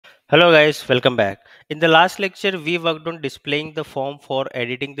Hello guys, welcome back. In the last lecture, we worked on displaying the form for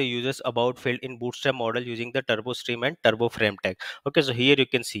editing the user's about field in Bootstrap model using the turbo-stream and turbo-frame tag. Okay, so here you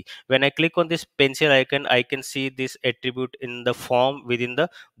can see when I click on this pencil icon, I can see this attribute in the form within the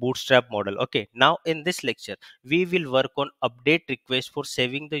Bootstrap model. Okay, now in this lecture, we will work on update request for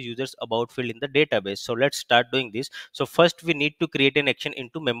saving the user's about field in the database. So let's start doing this. So first, we need to create an action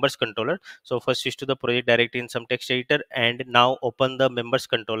into members controller. So first, switch to the project directory in some text editor and now open the members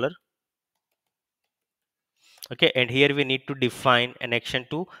controller. Okay, and here we need to define an action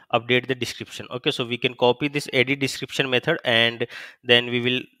to update the description. Okay, so we can copy this edit description method and then we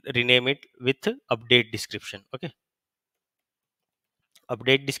will rename it with update description. Okay,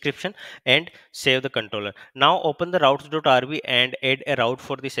 update description and save the controller. Now open the routes.rb and add a route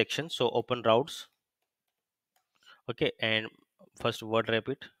for the section. So open routes. Okay, and first word wrap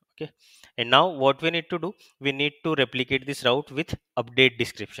it. Okay, and now what we need to do, we need to replicate this route with update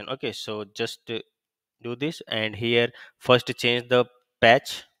description. Okay, so just do this, and here first change the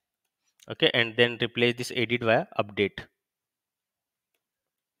patch. Okay, and then replace this edit via update.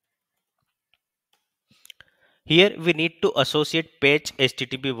 Here we need to associate patch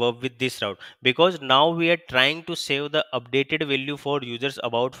http verb with this route because now we are trying to save the updated value for users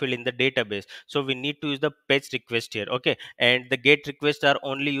about field in the database. So we need to use the patch request here. Okay, and the get requests are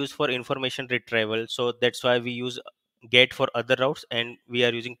only used for information retrieval, so that's why we use get for other routes and we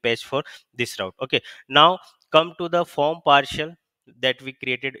are using patch for this route. Okay, now come to the form partial that we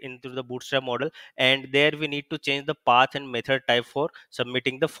created into the bootstrap model, and there we need to change the path and method type for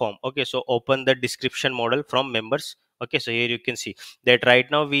submitting the form. Okay, so open the description model from members. Okay, so here you can see that right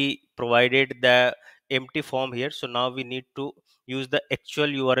now we provided the empty form here, so now we need to use the actual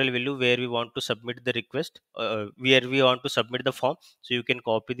url value where we want to submit the request, where we want to submit the form. So you can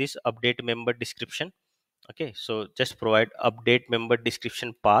copy this update member description. Okay, so just provide update member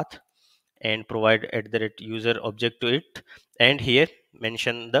description path and provide at the rate user object to it, and here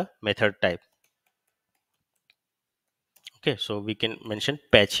mention the method type. Okay, so we can mention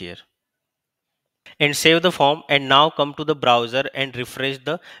patch here and save the form, and now come to the browser and refresh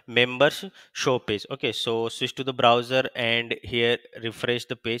the members show page. Okay, so switch to the browser and here refresh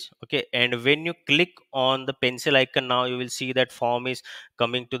the page. Okay, and when you click on the pencil icon, now you will see that form is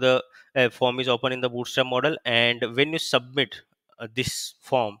coming to the form is open in the bootstrap model, and when you submit this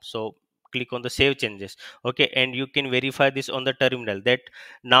form, so click on the save changes. Okay, and you can verify this on the terminal that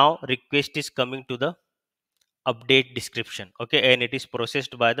now request is coming to the update description. Okay, and it is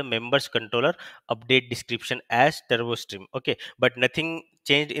processed by the members controller update description as turbo-stream. Okay, but nothing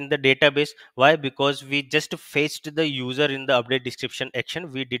changed in the database. Why? Because we just fetched the user in the update description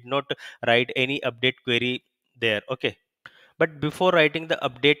action, we did not write any update query there. Okay, but before writing the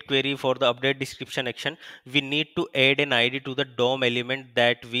update query for the update description action, we need to add an id to the dom element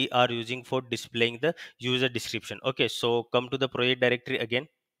that we are using for displaying the user description. Okay, so come to the project directory again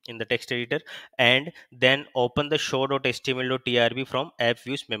in the text editor and then open the show.html.trb from app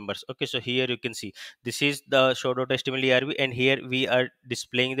views members. Okay, so here you can see this is the show.html.trb, and here we are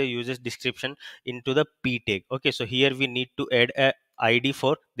displaying the user's description into the p tag. Okay, so here we need to add a id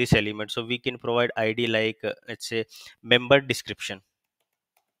for this element, so we can provide id like let's say member description.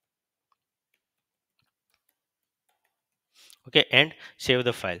 Okay, and save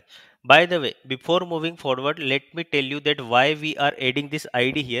the file. By the way, before moving forward, let me tell you that why we are adding this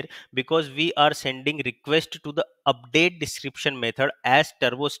id here, because we are sending request to the update description method as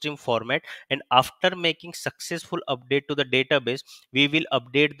turbo-stream format, and after making successful update to the database, we will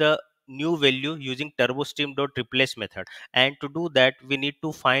update the new value using turbo-stream.replace method. And to do that, we need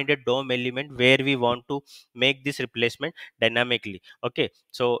to find a dom element where we want to make this replacement dynamically. Okay,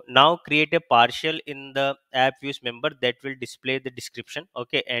 so now create a partial in the app views member that will display the description.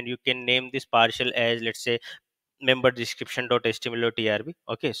 Okay, and you can name this partial as let's say member description.html.trb.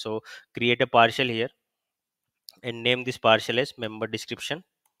 Okay, so create a partial here and name this partial as member description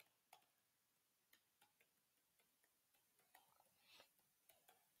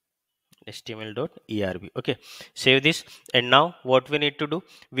html.erb. Okay, save this, and now what we need to do,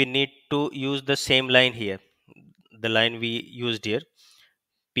 we need to use the same line here, the line we used here,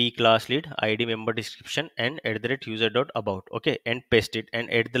 p class lead id member description and at the rate user dot about. Okay, and paste it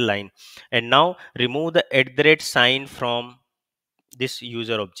and add the line, and now remove the at the rate sign from this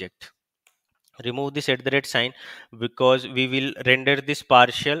user object. Remove this at the rate sign because we will render this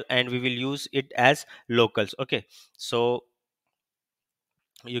partial and we will use it as locals. Okay, so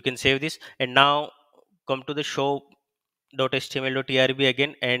you can save this, and now come to the show .html.trb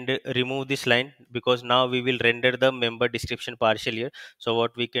again and remove this line because now we will render the member description partial here. So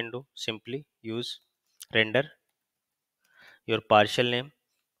what we can do, simply use render your partial name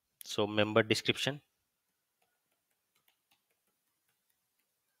So member description.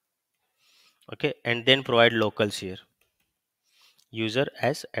 Okay, and then provide locals here, user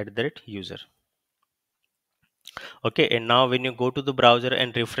as @user. Okay, and now when you go to the browser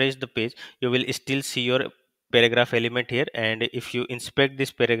and refresh the page, you will still see your paragraph element here, and if you inspect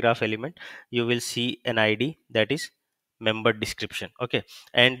this paragraph element, you will see an id, that is member description. Okay,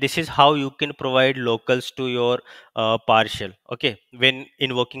 and this is how you can provide locals to your partial, okay, when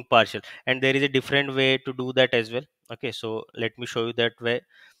invoking partial. And there is a different way to do that as well. Okay, so let me show you that way.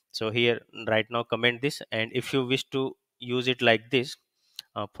 So here, right now, comment this, and if you wish to use it like this,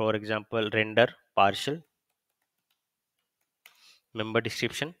 for example, render partial member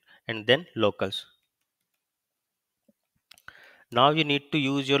description and then locals. Now you need to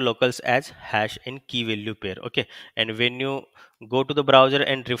use your locals as hash and key value pair. Okay, and when you go to the browser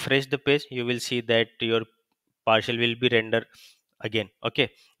and refresh the page, you will see that your partial will be rendered again.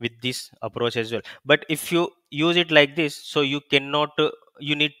 Okay, with this approach as well. But if you use it like this, so you cannot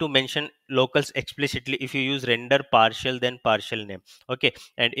you need to mention locals explicitly if you use render partial then partial name. Okay,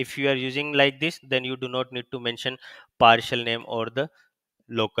 and if you are using like this, then you do not need to mention partial name or the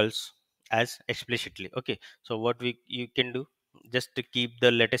locals as explicitly. Okay, so what we you can do, just to keep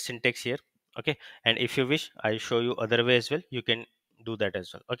the latest syntax here. Okay, and if you wish, I show you other way as well, you can do that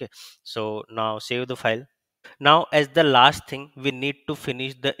as well. Okay, so now save the file. Now as the last thing, we need to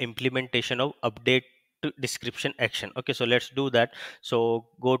finish the implementation of update to description action. Okay, so let's do that. So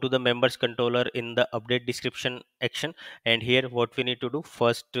go to the members controller in the update description action, and here what we need to do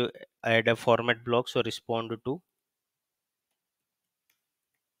first, add a format block. So respond to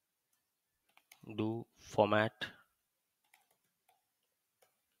do format.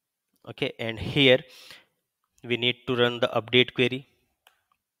 Okay, and here we need to run the update query.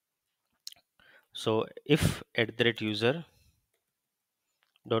 So if @user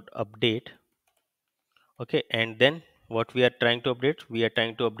dot update. Okay, and then what we are trying to update, we are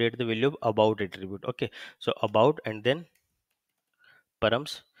trying to update the value of about attribute. Okay, so about and then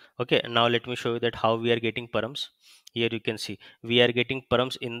params. Okay, and now let me show you that how we are getting params. Here you can see we are getting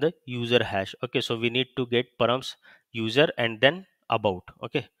params in the user hash. Okay, so we need to get params user and then about.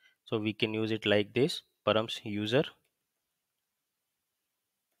 Okay, so we can use it like this, params user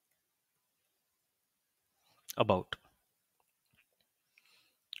about.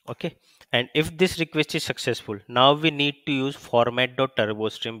 Okay, and if this request is successful, now we need to use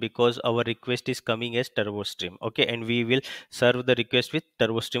format.turbostream because our request is coming as turbostream. Okay, and we will serve the request with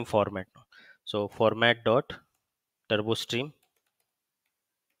turbostream format. So format.turbostream.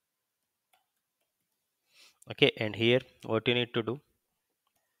 Okay, and here what you need to do,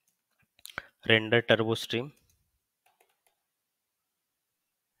 render turbostream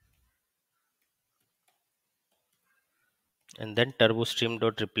and then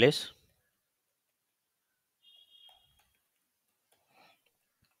turbostream.replace.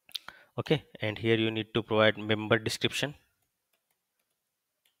 Okay, and here you need to provide member description.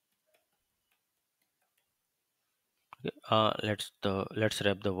 Okay, let's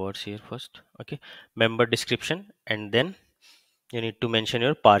wrap the words here first. Okay, member description, and then you need to mention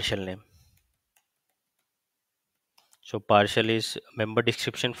your partial name. So partial is member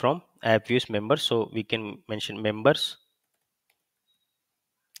description from app views members. So we can mention members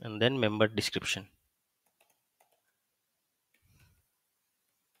and then member description.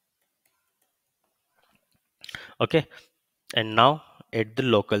 Okay, and now add the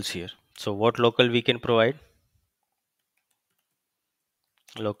locals here. So what local we can provide?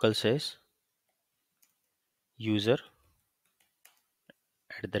 Local says user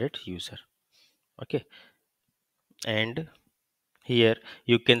 @user. Okay, and here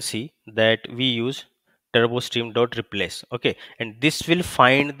you can see that we use turbostream.replace. Okay, and this will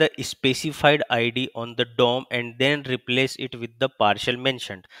find the specified id on the dom and then replace it with the partial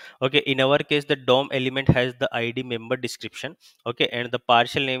mentioned. Okay, in our case the dom element has the id member description. Okay, and the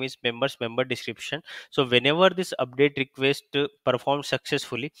partial name is members member description. So whenever this update request performs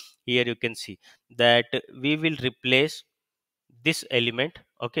successfully, here you can see that we will replace this element,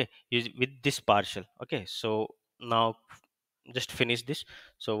 okay, with this partial. Okay, so now just finish this.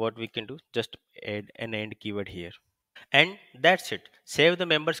 So what we can do, just add an end keyword here, and that's it. Save the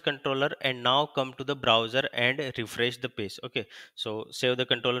members controller and now come to the browser and refresh the page. Okay, so save the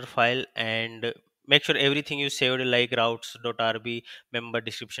controller file and make sure everything you saved like routes.rb, member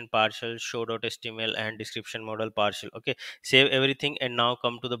description partial, show.html and description model partial. Okay, save everything and now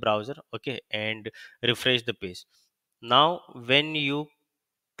come to the browser. Okay, and refresh the page. Now when you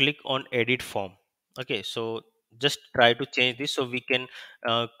click on edit form, okay, so just try to change this, so we can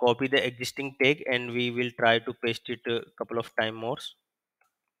copy the existing tag and we will try to paste it a couple of time more.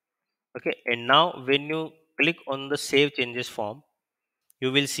 Okay, and now when you click on the save changes form,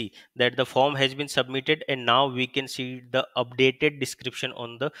 you will see that the form has been submitted, and now we can see the updated description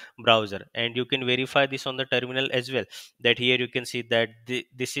on the browser, and you can verify this on the terminal as well, that here you can see that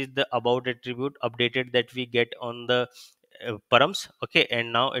this is the about attribute updated that we get on the params. Okay,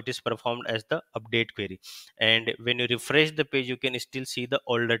 and now it is performed as the update query, and when you refresh the page you can still see the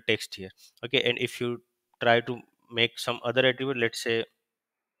older text here. Okay, and if you try to make some other attribute, let's say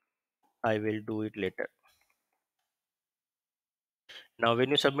I will do it later. Now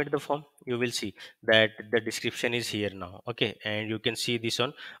when you submit the form, you will see that the description is here now. Okay, and you can see this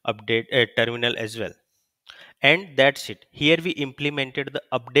on update terminal as well. And that's it. Here we implemented the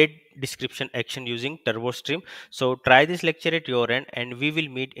update description action using turbo-stream. So try this lecture at your end, and we will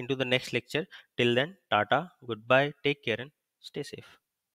meet into the next lecture. Till then, tata, goodbye, take care, and stay safe.